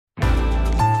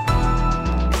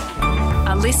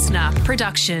LiSTNR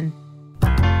production.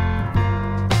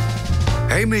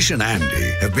 Hamish and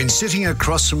Andy have been sitting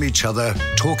across from each other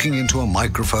talking into a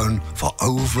microphone for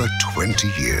over 20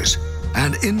 years.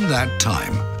 And in that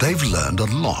time, they've learned a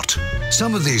lot.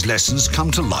 Some of these lessons come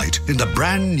to light in the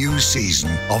brand new season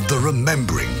of the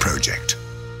Remembering Project.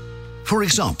 For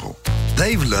example,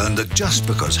 they've learned that just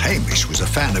because Hamish was a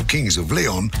fan of Kings of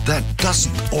Leon, that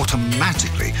doesn't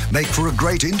automatically make for a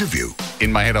great interview.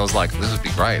 In my head, I was like, this would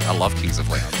be great. I love Kings of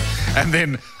Leon. And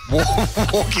then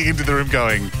walking into the room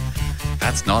going,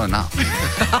 that's not enough.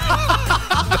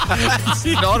 It's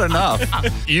not enough.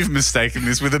 You've mistaken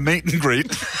this with a meet and greet.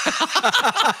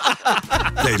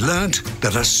 They learnt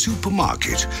that a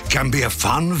supermarket can be a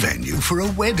fun venue for a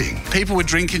wedding. People were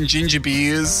drinking ginger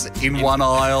beers in one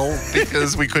aisle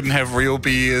because we couldn't have real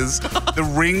beers.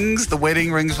 The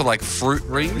wedding rings were like fruit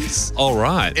rings. All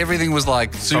right. Everything was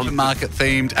like supermarket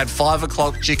themed. At 5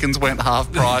 o'clock, chickens went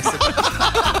half price.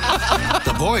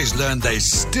 The boys learned they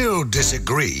still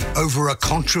disagree over a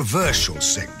controversial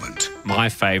segment. My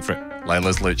favourite.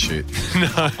 Layla's loot shoot.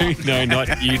 No,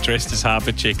 not you dressed as half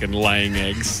a chicken laying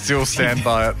eggs. Still stand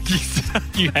by it.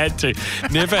 You had to.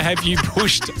 Never have you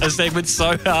pushed a segment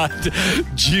so hard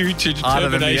due to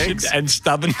determination and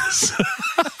stubbornness.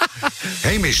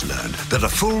 Hamish learned that a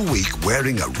full week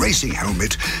wearing a racing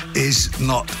helmet is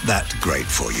not that great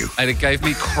for you. And it gave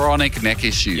me chronic neck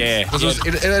issues. Yeah. Because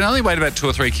it only weighed about 2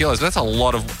 or 3 kilos. That's a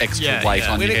lot of extra weight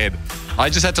on your head. I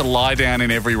just had to lie down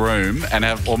in every room and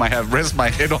rest my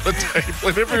head on a table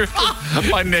in every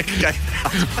room. My neck gave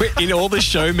out. In all the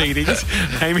show meetings,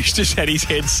 Hamish just had his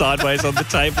head sideways on the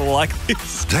table like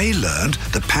this. They learned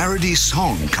the parody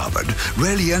song cupboard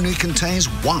really only contains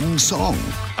one song.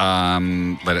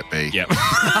 Let It Be. Yep.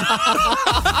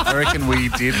 I reckon we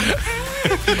did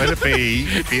Let It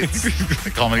Be bits,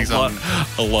 the comedy song.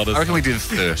 A lot of. I reckon we did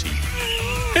 30.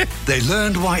 They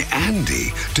learned why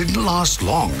Andy didn't last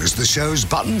long as the show's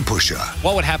button pusher.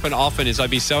 What would happen often is I'd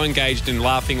be so engaged in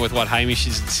laughing with what Hamish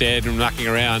has said and mucking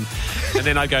around, and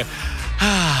then I'd go,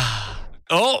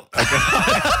 oh,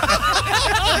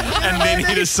 and then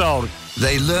hit a song.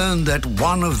 They learned that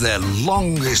one of their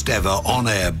longest ever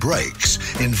on-air breaks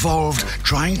involved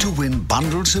trying to win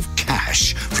bundles of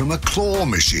cash from a claw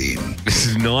machine. This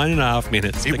is 9.5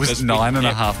 minutes. It was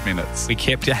 9.5 minutes. We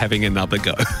kept having another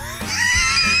go.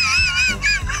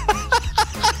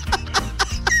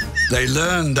 They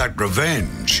learned that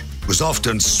revenge was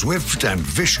often swift and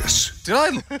vicious. Did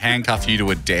I handcuff you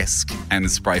to a desk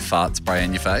and spray fart spray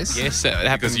in your face? Yes, that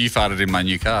happened. Because you farted in my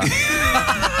new car.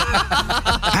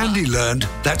 Andy learned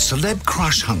that celeb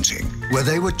crush hunting, where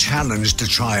they were challenged to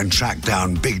try and track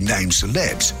down big-name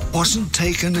celebs, wasn't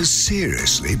taken as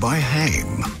seriously by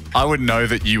Hame. I would know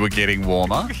that you were getting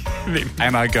warmer,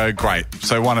 and I go, great,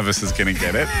 so one of us is going to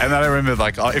get it. And then I remember,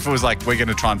 if it was we're going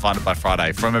to try and find it by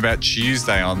Friday, from about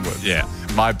Tuesday onwards,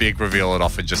 my big reveal would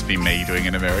often just be me doing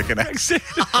an American accent.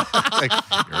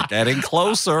 You're getting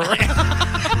closer.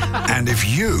 And if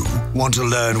you want to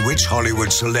learn which Hollywood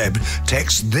celeb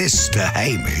texts this to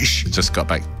Hamish... Just got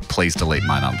back, please delete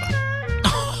my number.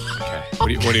 Okay.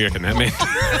 What do you reckon that meant?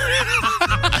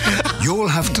 You'll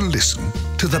have to listen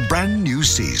to the brand new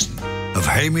season of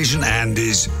Hamish and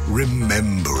Andy's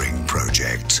Remembering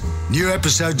Project. New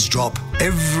episodes drop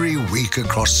every week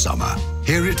across summer.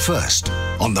 Hear it first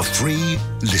on the free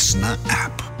LiSTNR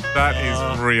app. That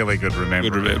is really good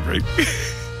remembering. Good remembering.